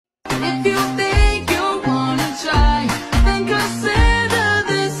If you think you wanna try, then consider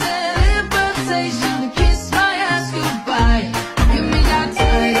this an invitation to kiss my ass goodbye. Give me that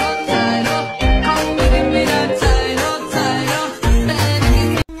title, title. Come give me that title, title. Then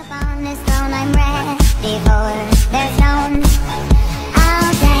give me upon this throne, I'm ready for the throne.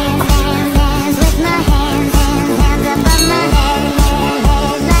 I'll dance, dance, dance with my hands, hands, hands above my head, head,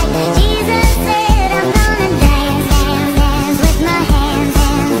 head. Like Jesus said, I'm gonna dance, dance, dance with my hands,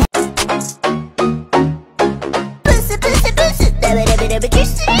 hands. Pussy, pussy, pussy, dabba dabba dabba,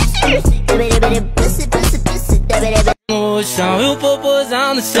 juicy, juicy, juicy, dabba dabba dabba, pussy, pussy, pussy, dabba dabba. O chão e o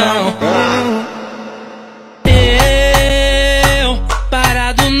popozão no chão. Eu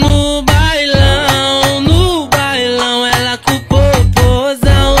parado no bailão, ela com o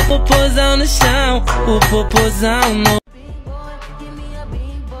popozão no chão, o popozão no. give me a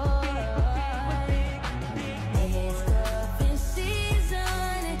big boy. It's cuffing season,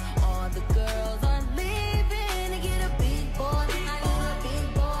 and all the girls are leaving to get a big boy. I need a big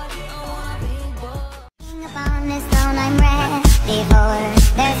boy. I want a big boy. Upon this throne, I'm ready for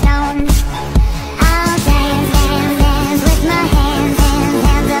the throne. I'll dance, dance, dance with my hands, hands,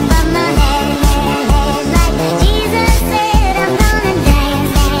 hands above my head, head, head. Like Jesus said, I'm gonna dance,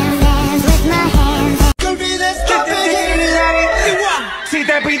 dance, dance with my hands. Si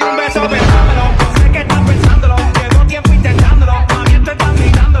te pido un beso, pensámelo. Sé que estás pensándolo. Llevo tiempo intentándolo. Mami, estoy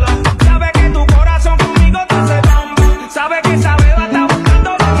palpitándolo. Sabe que tu corazón conmigo te hace bam bam. Sabe que esa beba está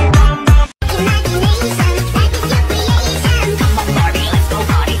buscando de mi bam bam. Imagination, that is your creation. Come on, Barbie, let's go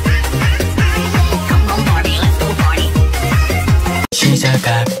party. Come on, Barbie, let's go party.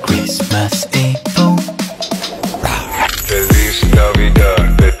 시작한 Christmas Eve. Feliz Navidad,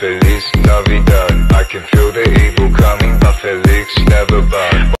 Feliz Navidad. I can feel the evil coming, but Felix never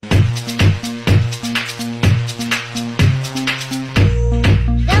bad.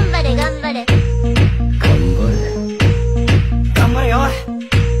 Gambare, gambare.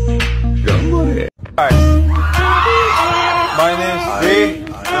 My name's V.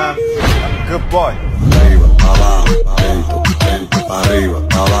 I'm a good boy.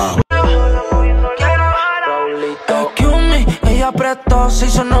 Excuse me, ella apretó, se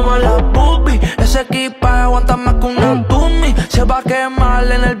hizo nueva la boobie. Ese equipaje aguanta más que una dummy. Se va a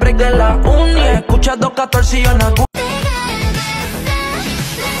quemar en el break de la uni. Escucha 214 y yo no.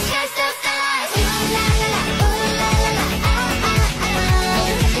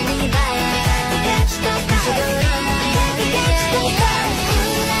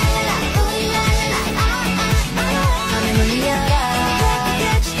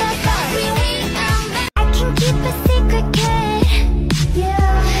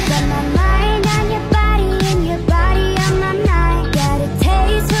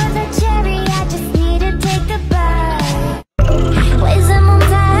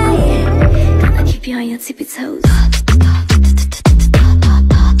 On your tippy toes.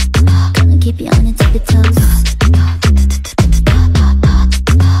 Gonna keep you on your tippy toes.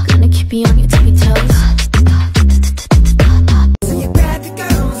 Gonna keep you on your tippy toes. So you grab your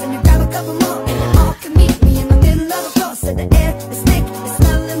girls and you grab a couple more, and you all can meet me in the middle of the floor. So the air is thick, it's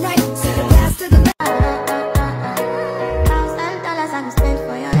smelling right. So the glass to the back. $1,000 I can spend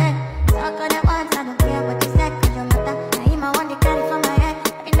for your head. Talk all that once, I don't care what you said. 'Cause your mother, now you my one to carry for my head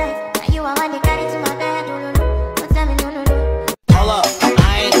every night. Now you are one to carry to my bed.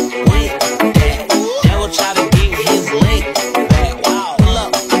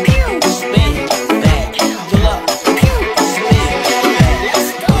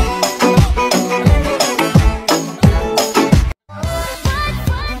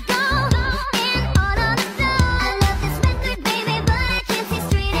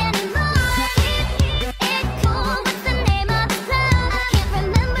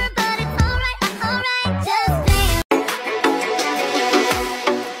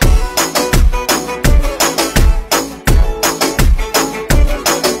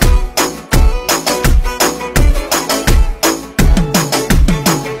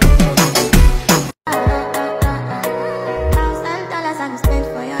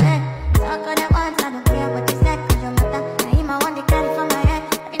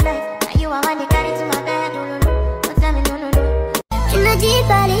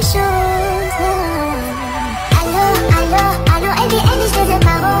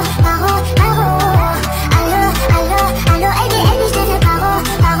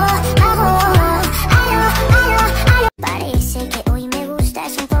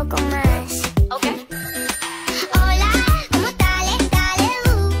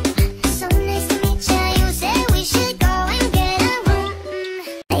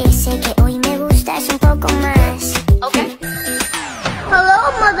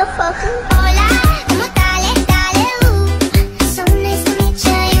 Hola, ¿cómo dale, dale, So nice to meet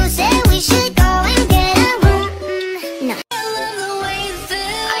you. You said we should go and get a room. No.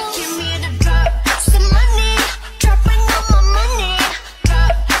 I came here to drop some money, dropping all my money,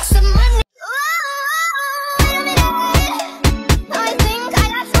 drop some money. I think I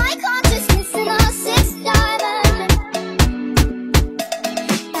lost my consciousness in a sixth diamond.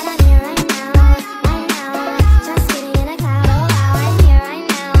 But I'm here right now, just sitting in a cloud. Oh, I'm here right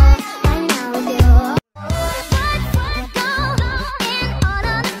now, with you. What go in on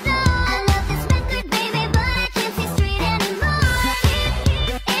the floor? I love this record, baby, but I can't see straight anymore.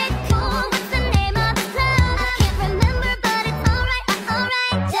 It cool, what's the name of the club? I can't remember, but it's alright,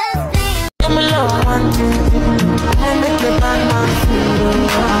 just dance. Give me love one, and make me bad man feel.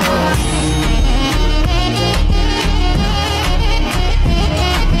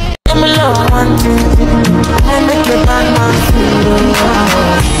 Give me love one, and make me bad man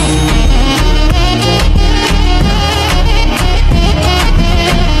feel.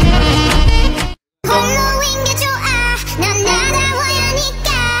 홀로윈 게 좋아 난 날아와야니까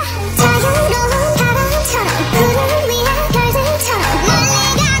자유로운 바람처럼 구름 위에 별들처럼 멀리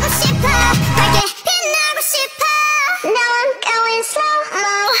가고 싶어 밝게 빛나고 싶어 Now I'm going slow-mo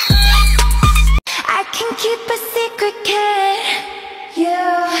I can keep a secret, kid.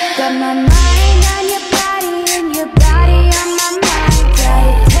 Got my mind on your body and your body on my mind. Got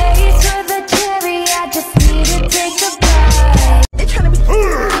a taste for the cherry, I just need to take a bite. They tryna be,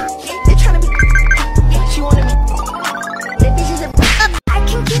 she wanted me. That bitch is a I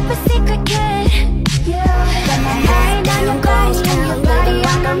can keep a secret, kid. Got my mind on your body and your body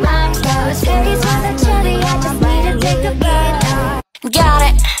on my mind. Got a taste for the cherry, I just need to take a bite. Got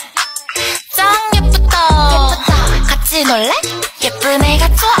it. 짱 예쁘다. 같이 놀래? 예쁜 애가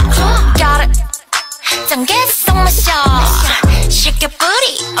좋아. Got it. 짱 개성 마셔. Shake your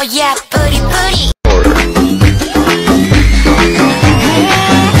booty. Oh yeah, booty booty.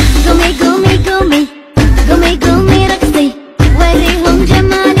 Gumi, gumi, gumi. Gumi, gumi, रखती वही हम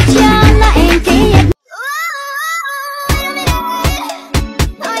जमाने चला anti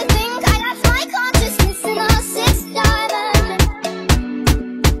I think I lost my consciousness in a sixth diamond.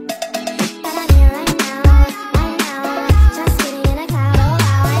 But I'm here right now, just sitting in a cloud.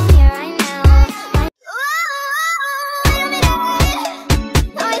 Oh, I'm here right now,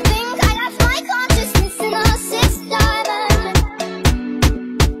 I think I lost my consciousness in a sixth diamond.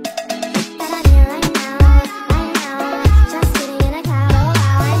 But I'm here right now, just sitting in a cloud. Oh,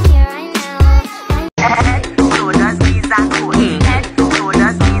 I'm here right now.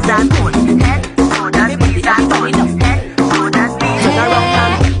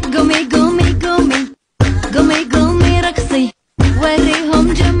 Gumi, gumi, gumi. Gumi, gumi, रखती वही हम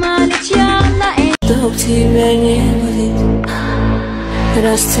जमाने चला The whole team hanging with it, and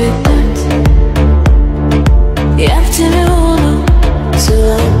I still that. You have to know, so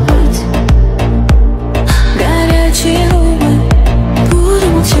I'm good. горячий губы, буду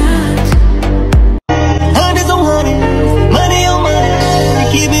молчать. Hundreds on hundreds, money on money,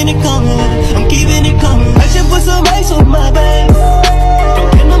 keeping it coming, I'm keeping it coming. I should put some ice on my back.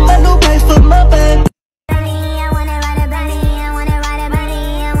 Don't get no price for my back. I wanna ride a bunny, I wanna ride a bunny,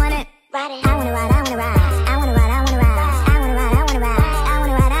 I wanna ride it. I wanna ride, I wanna ride, I wanna ride, I wanna ride, I wanna ride, I wanna ride, I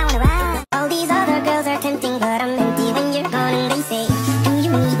wanna ride, I wanna ride. All these other girls are tempting, but I'm empty when you're gone and they say, do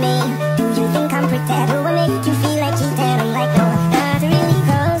you need me? Do you think I'm pretty? Do I make you feel like cheating? I'm like, no, not really,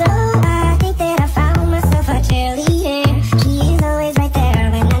 cause oh, I think that I found myself a cheerleader. She is always right there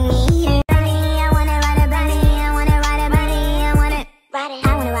when I need her. I wanna ride a bunny, I wanna ride a bunny, I wanna ride it.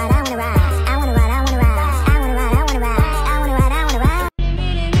 I wanna ride, I wanna ride, I wanna ride, I wanna ride, I wanna ride, I wanna ride, I wanna ride, I wanna ride.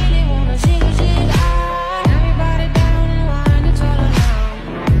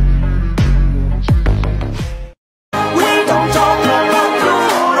 We don't talk about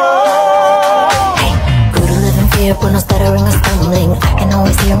Good to live in fear, but no stuttering or stumbling. I can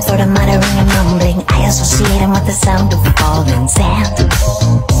always hear him sort of muttering and mumbling. I associate him with the sound of falling sand.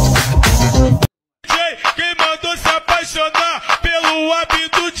 Quem mandou se apaixonar pelo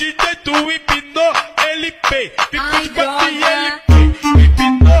hábito de dentro empinou ele pei, ficou de quatro e ele pei,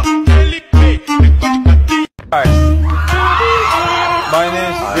 empinou ele pei, ficou de quatro. Hi, my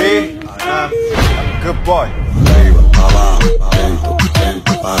name is B. I'm a good boy.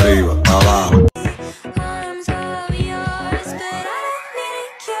 Arms of yours, but I don't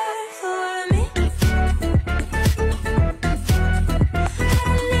need care for me.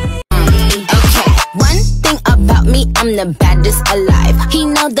 Okay, one thing about me, I'm the baddest alive. He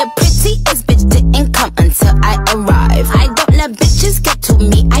know the prettiest bitch didn't come until I arrive. I don't let bitches get to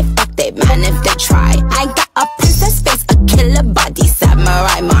me, I fuck they man if they try. I got a princess face, a killer body,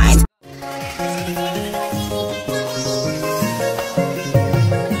 samurai mind.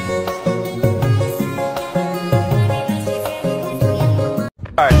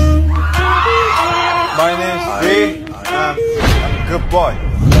 boy.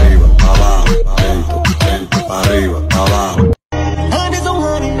 Arriba, abajo, arriba, abajo. Hundreds on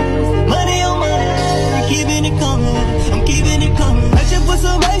hundreds, money on money, keeping it coming, I'm keeping it coming. I should put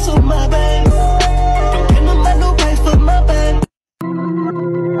some ice on my back. Don't get no man no price for my back.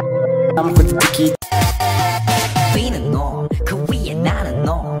 I'm with the key. Being no, 그 위에 나는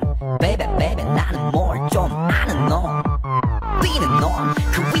no. Baby, baby, 나는 뭘 좀 아는 no. Being no,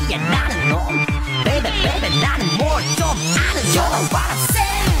 그 위에 나는 no. Baby, baby, 나는 뭘 좀 아는 no. You know what I'm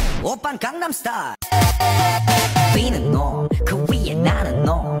saying? 오빤 강남 스타일. Being no, 그 위에 나는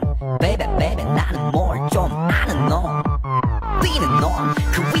no. Baby, baby, 나는 뭘 좀 아는 no. Being no,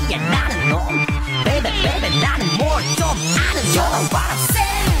 그 위에 나는 no. Baby, baby, 나는 뭘 좀 아는 no. You know what I'm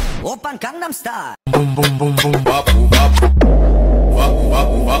saying? 오빤 강남 스타일. Boom, boom, boom, boom, bop,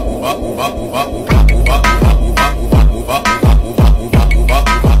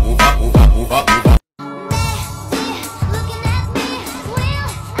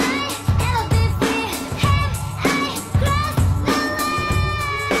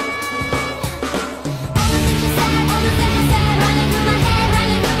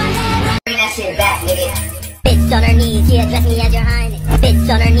 Bitch on her knees, yeah, dress me as your highness. Bitch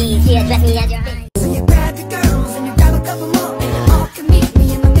on her knees, yeah, dress me as your highness. So you grab your girls and you grab a couple more, and you all can meet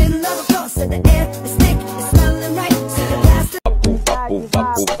me in the middle of a floor. So the air is thick, it's smelling right. So the blast.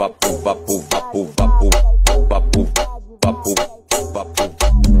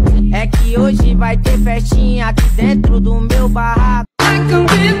 É que hoje vai ter festinha aqui dentro do meu barraco. Like a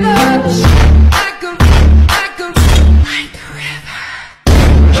river, like a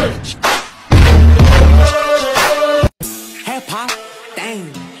Hip hop,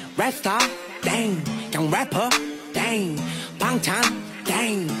 dang, rap star, dang, young rapper, dang, 방탄,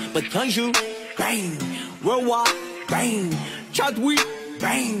 dang, because you, bang, worldwide, bang, chart we,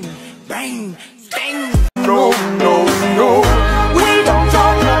 bang, bang, dang. No, no, no. We don't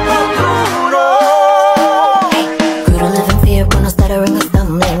talk about Couldn't live in fear when I'm stuttering or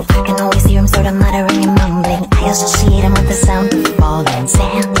stumbling. I can always hear him sort of muttering and mumbling. I associate him with the sound of falling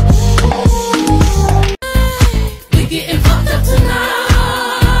sand. We getting fucked up tonight.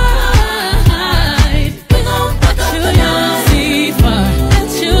 We gon' fuck up tonight. See fire,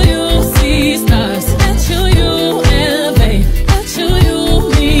 until you see stars, until you elevate, until you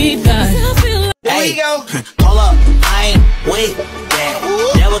meet God. Hey, hold up, I ain't with that.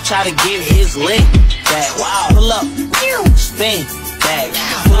 Devil try to get his lick back. Wow, pull up, spin back.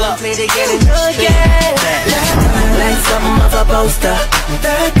 Pull up, me to get it again. Like something off a poster.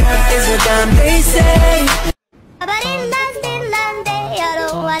 That girl is a dime, they say. But in London, I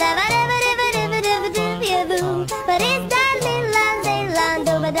don't wanna but it's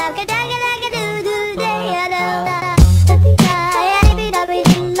London, but I'm